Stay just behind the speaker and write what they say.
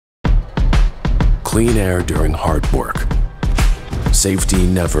Clean air during hard work. Safety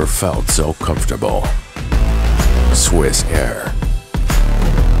never felt so comfortable. Swiss Air.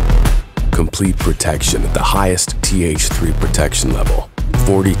 Complete protection at the highest TH3 protection level.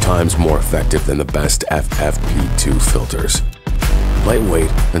 40 times more effective than the best FFP2 filters.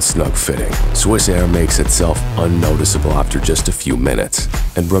 Lightweight and snug fitting, Swiss Air makes itself unnoticeable after just a few minutes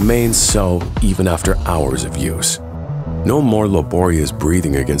and remains so even after hours of use. No more laborious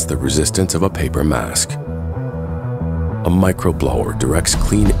breathing against the resistance of a paper mask. A microblower directs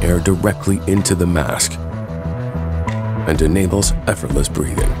clean air directly into the mask and enables effortless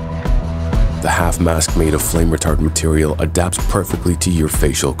breathing. The half mask made of flame-retardant material adapts perfectly to your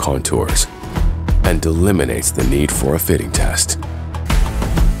facial contours and eliminates the need for a fitting test.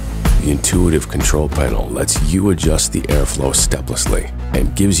 The intuitive control panel lets you adjust the airflow steplessly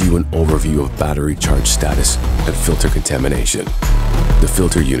and gives you an overview of battery charge status and filter contamination. The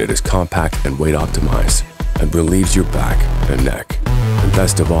filter unit is compact and weight optimized and relieves your back and neck. And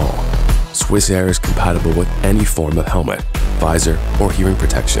best of all, Swiss Air is compatible with any form of helmet, visor, or hearing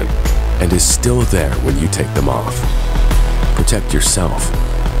protection and is still there when you take them off. Protect yourself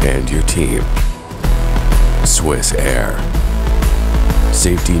and your team. Swiss Air.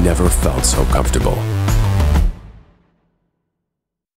 Safety never felt so comfortable.